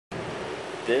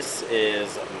This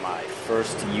is my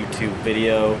first YouTube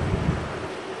video.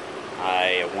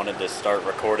 I wanted to start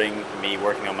recording me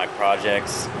working on my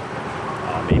projects,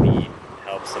 maybe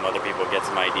help some other people get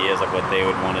some ideas of what they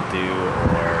would want to do,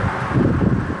 or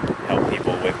help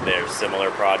people with their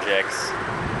similar projects,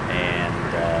 and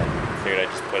figured I'd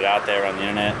just put it out there on the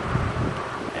internet.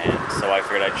 And so I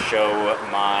figured I'd show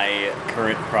my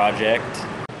current project.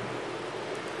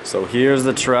 So here's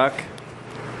the truck.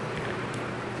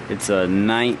 It's a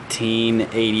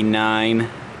 1989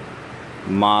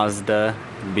 Mazda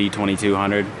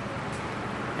B2200,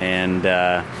 and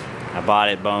I bought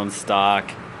it bone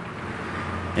stock,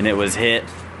 and it was hit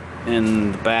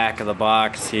in the back of the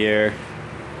box here,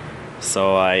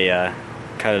 so I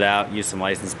cut it out, used some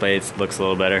license plates. Looks a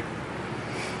little better.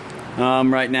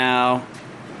 Right now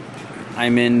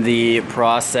I'm in the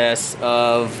process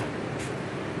of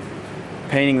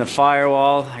painting the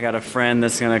firewall. I got a friend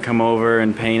that's gonna come over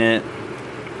and paint it.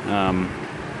 I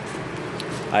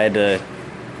had to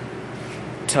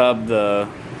tub the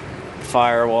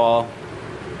firewall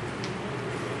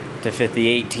to fit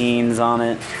the 18s on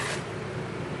it.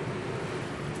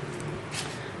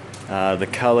 The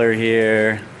color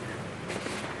here,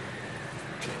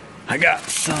 I got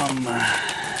some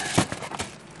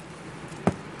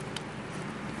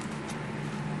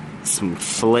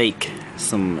flake,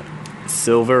 some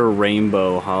silver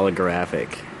rainbow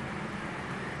holographic,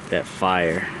 that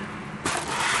fire.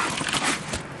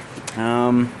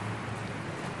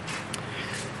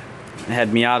 It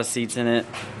had Miata seats in it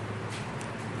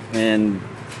and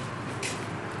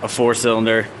a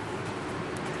 4-cylinder,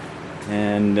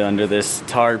 and under this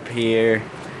tarp here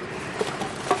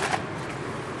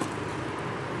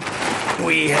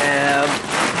we have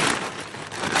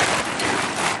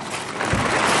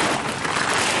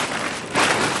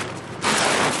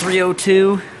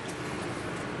 .302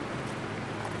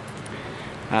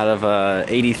 out of a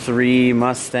 '83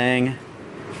 Mustang.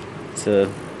 It's a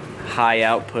high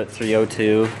output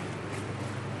 .302.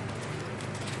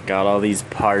 Got all these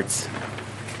parts.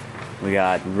 We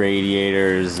got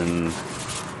radiators and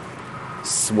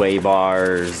sway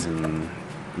bars and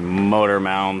motor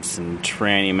mounts and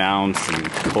tranny mounts and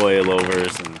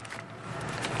coilovers and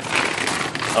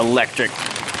electric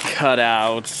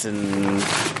cutouts and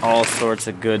all sorts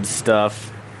of good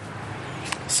stuff.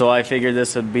 So I figured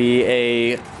this would be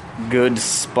a good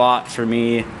spot for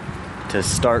me to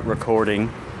start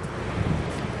recording,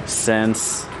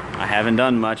 since I haven't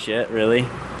done much yet, really.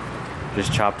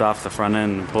 Just chopped off the front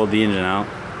end and pulled the engine out.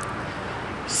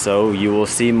 So you will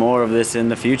see more of this in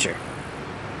the future.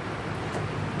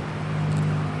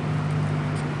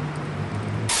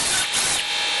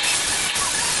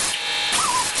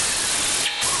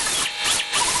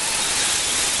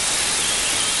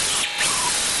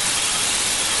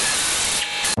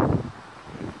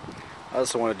 I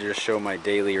also wanted to just show my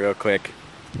daily real quick.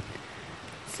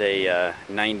 It's a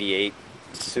 98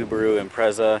 Subaru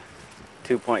Impreza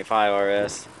 2.5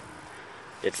 RS.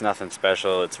 It's nothing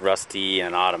special. It's rusty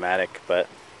and automatic, but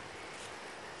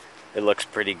it looks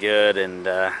pretty good, and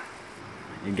it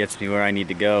gets me where I need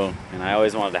to go. And I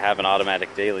always wanted to have an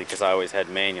automatic daily because I always had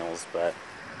manuals, but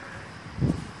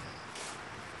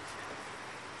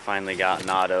finally got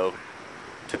an auto.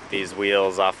 Took these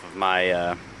wheels off of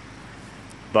my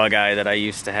bug eye that I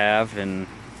used to have, and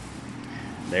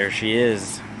there she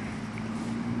is.